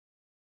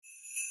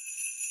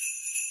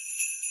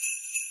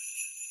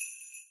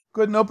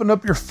Go ahead and open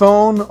up your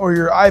phone or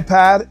your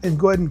iPad and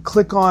go ahead and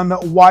click on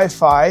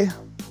Wi-Fi.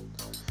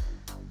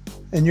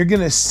 And you're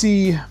going to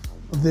see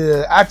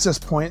the access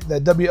point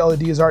that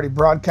WLED is already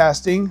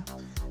broadcasting.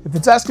 If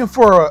it's asking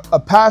for a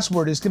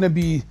password, it's going to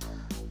be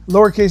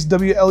lowercase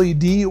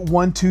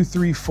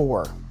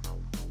WLED-1234.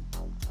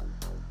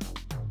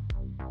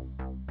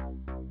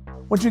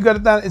 Once you got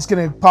it done, it's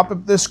going to pop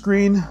up this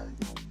screen.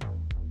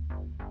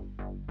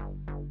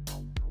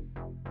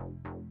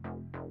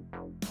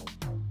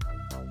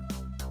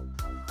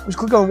 Just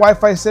click on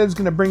Wi-Fi settings. It's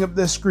going to bring up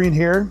this screen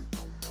here.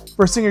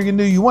 First thing you're going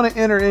to do, you want to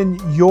enter in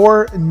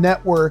your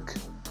network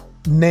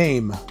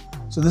name.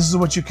 So this is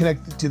what you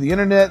connect to the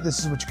internet. This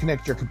is what you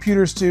connect your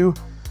computers to.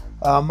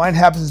 Mine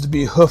happens to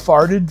be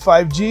Hoofarded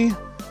 5G.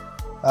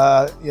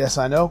 Yes,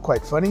 I know,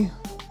 quite funny.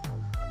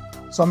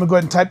 So I'm going to go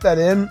ahead and type that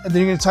in, and then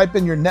you're going to type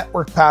in your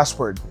network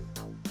password.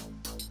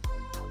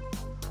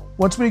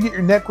 Once we get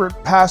your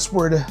network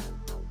password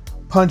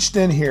punched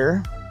in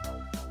here,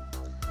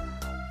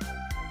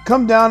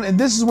 come down, and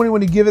this is when you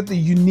want to give it the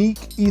unique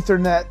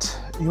Ethernet.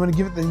 You want to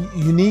give it the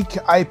unique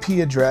IP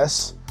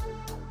address.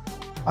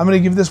 I'm going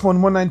to give this one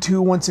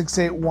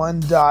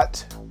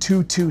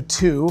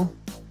 192.168.1.222.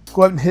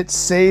 Go ahead and hit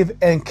save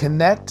and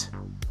connect.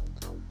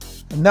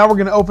 And now we're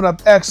going to open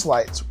up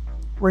xLights.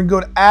 We're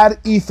going to go to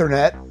add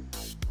Ethernet.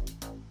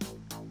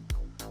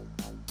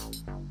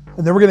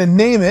 And then we're going to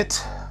name it.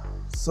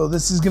 So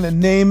this is going to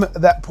name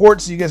that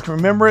port so you guys can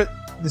remember it.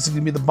 This is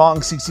going to be the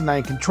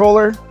Bong69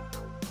 controller.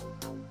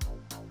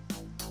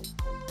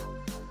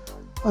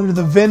 Under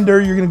the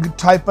vendor, you're going to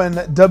type in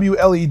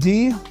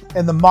WLED,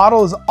 and the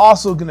model is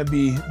also going to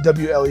be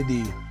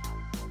WLED.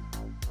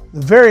 The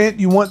variant,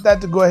 you want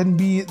that to go ahead and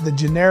be the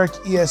generic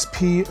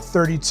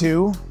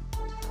ESP32.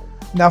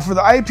 Now for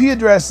the IP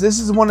address, this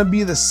is going to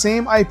be the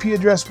same IP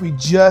address we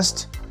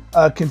just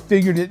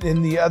configured it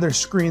in the other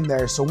screen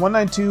there. So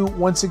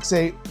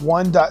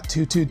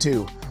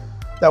 192.168.1.222.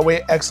 That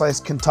way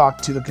xLights can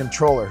talk to the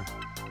controller.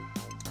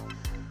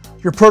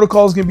 Your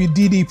protocol is going to be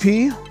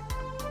DDP.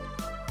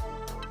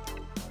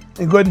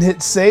 And go ahead and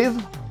hit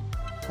save,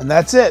 and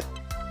that's it.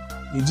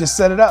 You just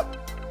set it up.